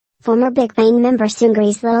Former Big Bang member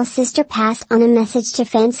Seungri's little sister passed on a message to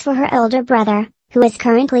fans for her older brother, who is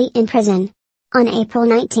currently in prison. On April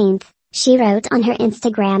 19th, she wrote on her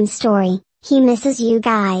Instagram story, "He misses you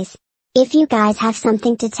guys. If you guys have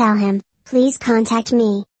something to tell him, please contact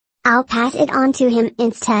me. I'll pass it on to him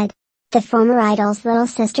instead." The former idol's little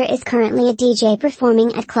sister is currently a DJ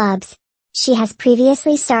performing at clubs. She has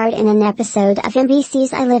previously starred in an episode of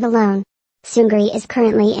MBC's I Live Alone. Seungri is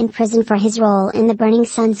currently in prison for his role in the Burning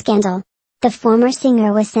Sun scandal. The former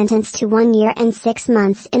singer was sentenced to 1 year and 6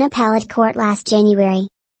 months in appellate court last January.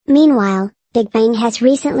 Meanwhile, Big Bang has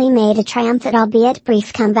recently made a triumphant albeit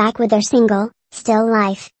brief comeback with their single, Still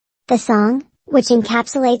Life. The song, which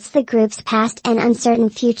encapsulates the group's past and uncertain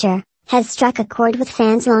future, has struck a chord with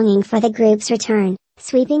fans longing for the group's return,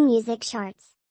 sweeping music charts.